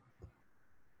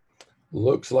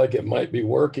Looks like it might be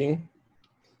working.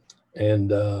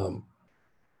 And I'm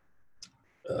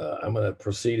going to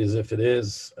proceed as if it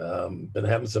is. Been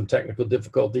having some technical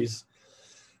difficulties.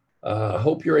 I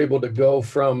hope you're able to go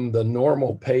from the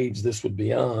normal page this would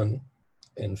be on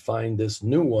and find this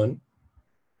new one.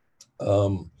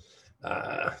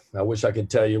 I wish I could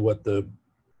tell you what the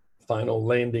final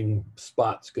landing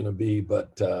spot's going to be,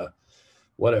 but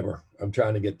whatever. I'm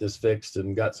trying to get this fixed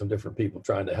and got some different people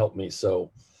trying to help me.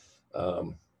 So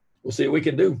we'll see what we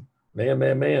can do.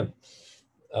 Man.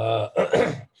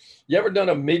 You ever done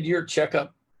a mid-year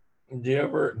checkup?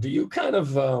 Do you kind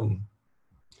of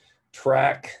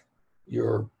track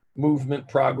your movement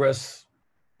progress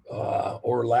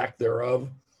or lack thereof?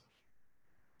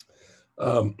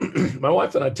 My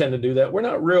wife and I tend to do that. We're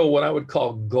not real what I would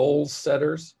call goal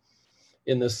setters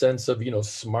in the sense of,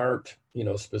 smart,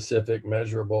 specific,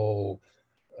 measurable,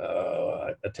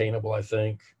 attainable, I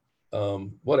think,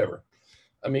 whatever.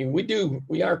 I mean,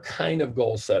 we are kind of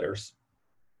goal setters,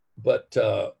 but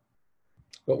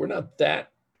we're not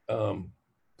that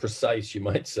precise, you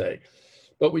might say.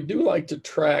 But we do like to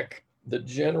track the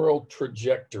general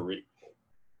trajectory.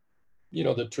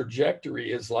 The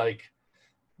trajectory is like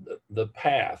the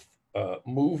path.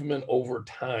 Movement over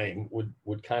time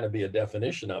would kind of be a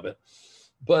definition of it.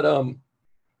 But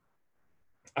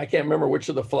I can't remember which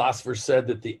of the philosophers said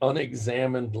that the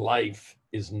unexamined life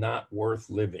is not worth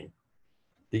living.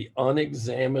 The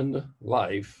unexamined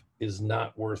life is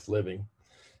not worth living.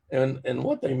 And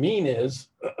what they mean is,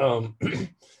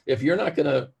 if you're not going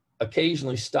to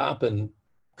occasionally stop and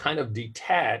kind of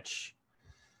detach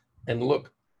and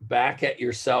look back at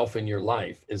yourself in your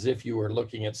life as if you were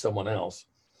looking at someone else.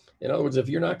 In other words, if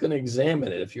you're not going to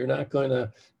examine it, if you're not going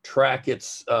to track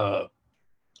its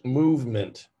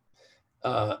movement,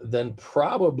 then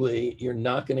probably you're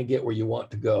not going to get where you want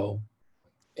to go,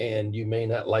 and you may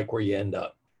not like where you end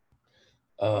up.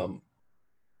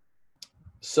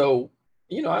 So,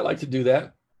 I like to do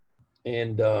that.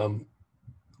 And,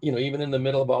 even in the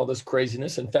middle of all this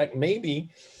craziness, in fact,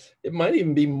 maybe it might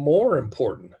even be more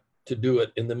important to do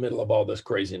it in the middle of all this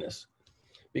craziness,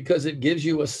 because it gives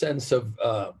you a sense of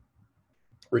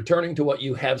returning to what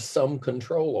you have some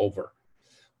control over.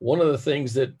 One of the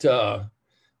things that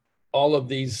all of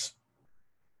these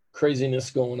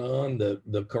craziness going on,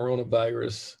 the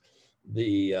coronavirus,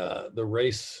 the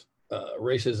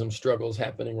racism struggles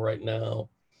happening right now,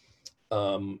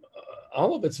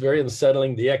 all of it's very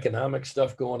unsettling. The economic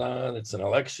stuff going on, it's an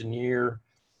election year.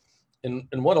 And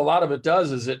what a lot of it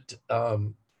does is it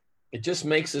just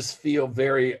makes us feel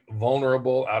very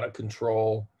vulnerable, out of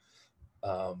control,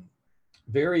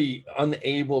 very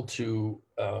unable to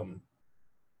kind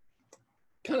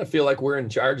of feel like we're in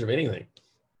charge of anything.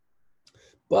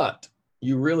 But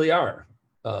you really are.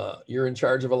 You're in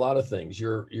charge of a lot of things.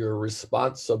 You're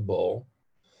responsible,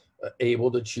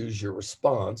 able to choose your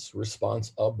response,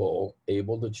 responsible,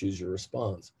 able to choose your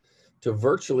response to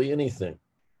virtually anything.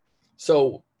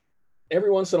 So every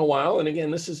once in a while, and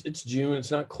again, it's June,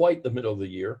 it's not quite the middle of the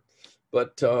year,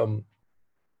 but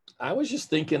I was just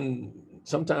thinking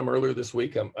sometime earlier this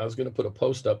week, I was going to put a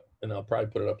post up, and I'll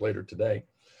probably put it up later today,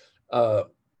 kind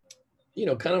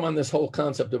of on this whole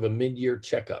concept of a mid-year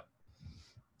checkup.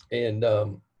 And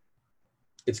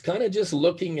it's kind of just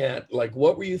looking at, like,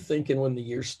 what were you thinking when the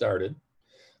year started?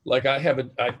 Like,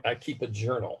 I keep a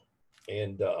journal,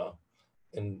 and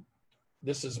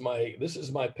this is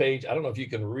my page. I don't know if you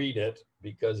can read it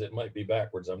because it might be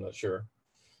backwards. I'm not sure.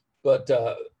 But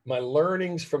my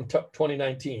learnings from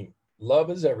 2019: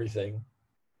 love is everything.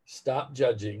 Stop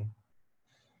judging.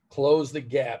 Close the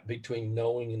gap between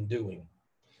knowing and doing.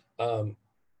 And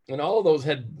all of those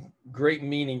had great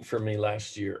meaning for me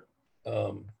last year.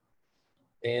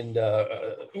 And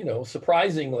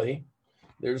surprisingly,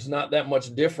 there's not that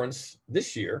much difference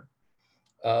this year.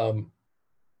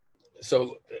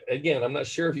 So again, I'm not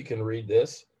sure if you can read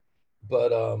this, but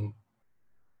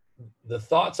the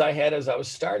thoughts I had as I was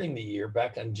starting the year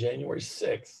back on January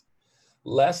 6th,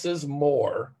 less is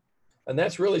more. And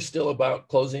that's really still about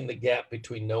closing the gap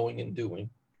between knowing and doing.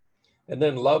 And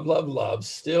then love,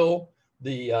 still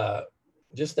the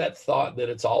just that thought that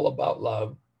it's all about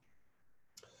love.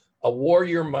 A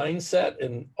warrior mindset.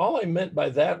 And all I meant by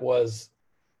that was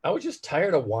I was just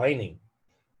tired of whining.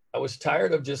 I was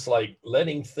tired of just like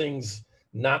letting things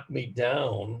knock me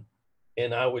down.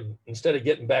 And I would, instead of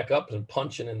getting back up and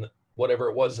punching in whatever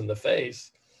it was in the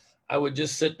face, I would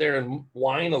just sit there and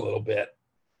whine a little bit.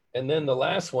 And then the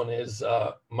last one is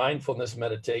mindfulness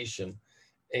meditation.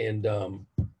 And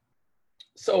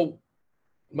so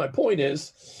my point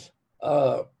is,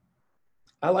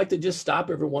 I like to just stop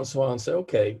every once in a while and say,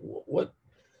 okay, what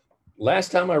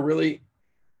last time I really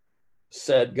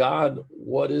said, God,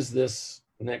 what is this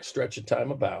next stretch of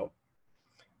time about?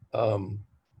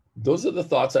 Those are the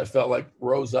thoughts I felt like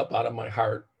rose up out of my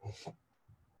heart.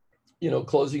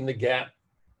 Closing the gap.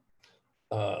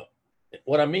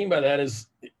 What I mean by that is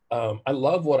I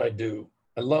love what I do.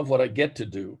 I love what I get to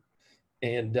do.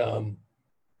 And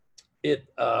there's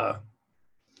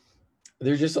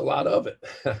just a lot of it.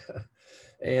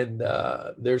 And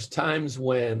there's times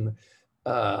when,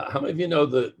 how many of you know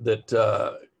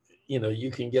that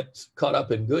you can get caught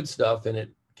up in good stuff and it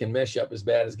can mess you up as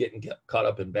bad as getting caught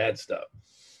up in bad stuff.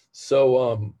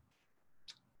 So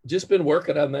just been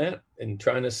working on that and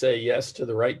trying to say yes to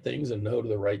the right things and no to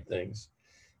the right things.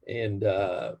 And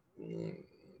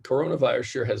coronavirus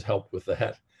sure has helped with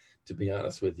that, to be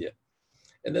honest with you.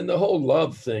 And then the whole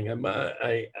love thing,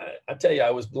 I tell you,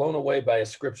 I was blown away by a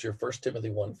scripture, 1 Timothy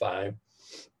 1:5.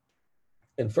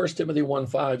 And 1 Timothy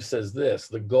 1:5 says this: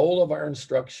 the goal of our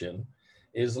instruction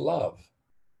is love.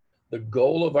 The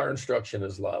goal of our instruction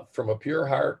is love, from a pure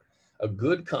heart, a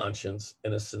good conscience,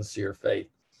 and a sincere faith.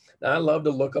 Now, I love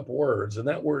to look up words, and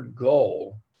that word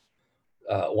goal,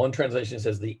 one translation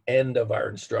says the end of our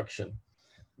instruction.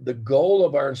 The goal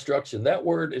of our instruction, that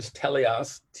word is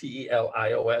teleos,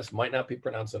 T-E-L-I-O-S, might not be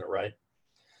pronouncing it right.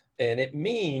 And it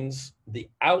means the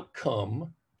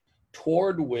outcome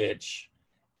toward which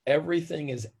everything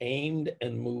is aimed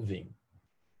and moving.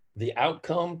 The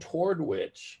outcome toward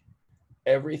which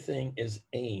everything is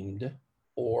aimed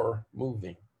or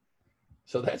moving.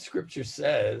 So that scripture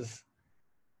says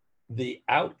the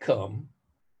outcome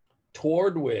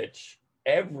toward which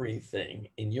everything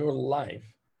in your life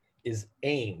is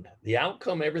aimed. The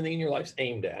outcome everything in your life's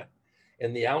aimed at,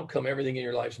 and the outcome everything in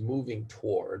your life's moving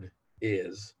toward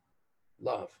is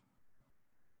love.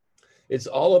 It's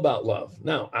all about love.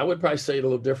 Now, I would probably say it a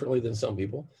little differently than some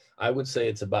people. I would say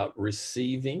it's about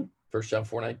receiving. 1 John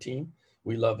 4:19.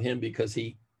 We love him because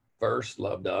he first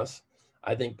loved us.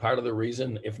 I think part of the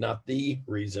reason, if not the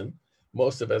reason,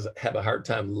 most of us have a hard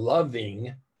time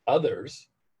loving others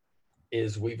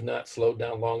is we've not slowed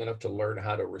down long enough to learn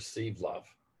how to receive love.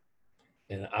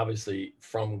 And obviously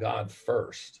from God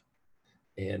first.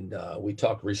 And we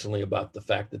talked recently about the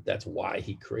fact that that's why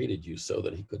he created you, so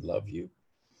that he could love you.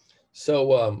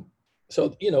 So,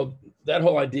 that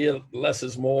whole idea, less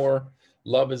is more,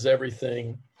 love is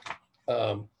everything.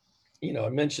 I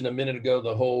mentioned a minute ago,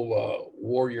 the whole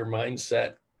warrior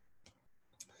mindset.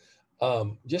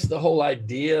 Just the whole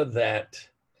idea that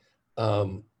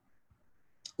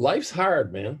life's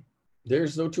hard, man.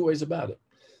 There's no two ways about it.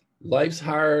 Life's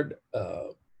hard.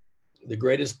 The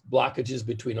greatest blockages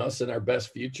between us and our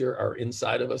best future are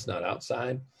inside of us, not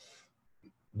outside.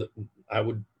 I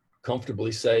would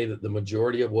comfortably say that the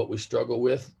majority of what we struggle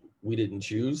with, we didn't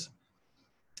choose.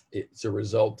 It's a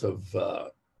result of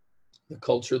the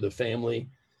culture, the family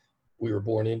we were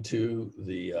born into,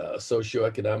 the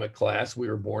socioeconomic class we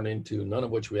were born into, none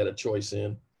of which we had a choice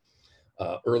in,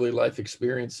 early life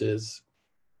experiences.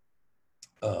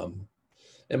 And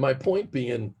my point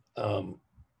being, and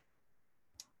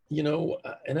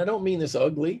I don't mean this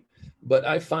ugly, but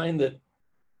I find that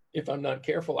if I'm not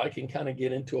careful, I can kind of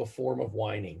get into a form of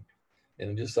whining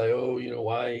and just say, oh,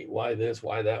 why this,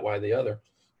 why that, why the other.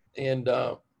 And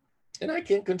I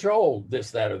can't control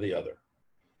this, that, or the other.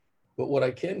 But what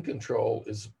I can control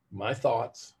is my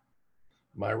thoughts,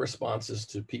 my responses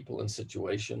to people and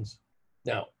situations.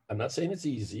 Now, I'm not saying it's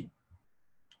easy.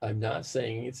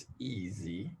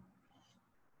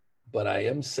 But I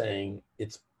am saying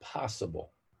it's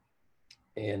possible.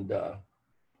 And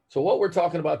so what we're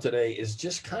talking about today is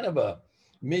just kind of a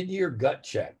mid-year gut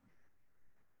check.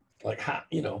 Like,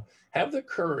 have the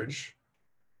courage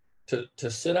to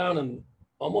sit down and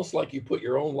almost like you put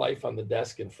your own life on the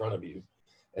desk in front of you.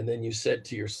 And then you said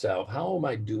to yourself, how am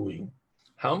I doing?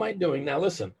 How am I doing? Now,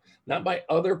 listen, not by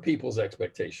other people's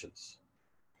expectations.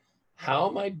 How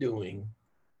am I doing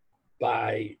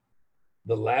by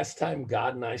the last time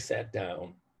God and I sat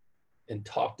down and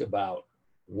talked about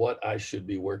what I should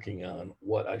be working on,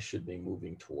 what I should be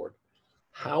moving toward?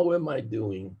 How am I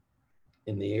doing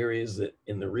in the areas that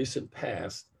in the recent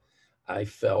past I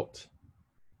felt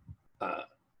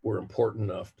were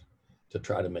important enough to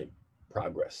try to make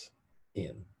progress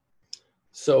in?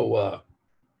 So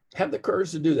have the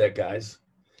courage to do that, guys,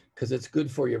 because it's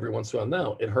good for you every once in a while.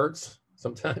 Now, it hurts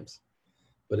sometimes,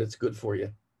 but it's good for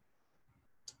you.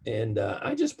 And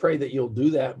I just pray that you'll do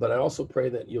that, but I also pray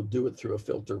that you'll do it through a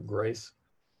filter of grace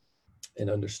and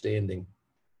understanding.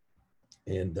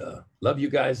 And love you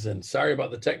guys, and sorry about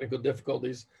the technical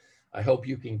difficulties. I hope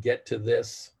you can get to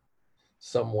this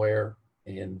somewhere,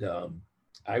 and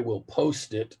I will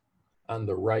post it on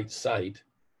the right site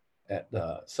at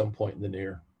some point in the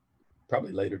near,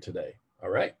 probably later today. All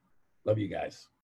right. Love you guys.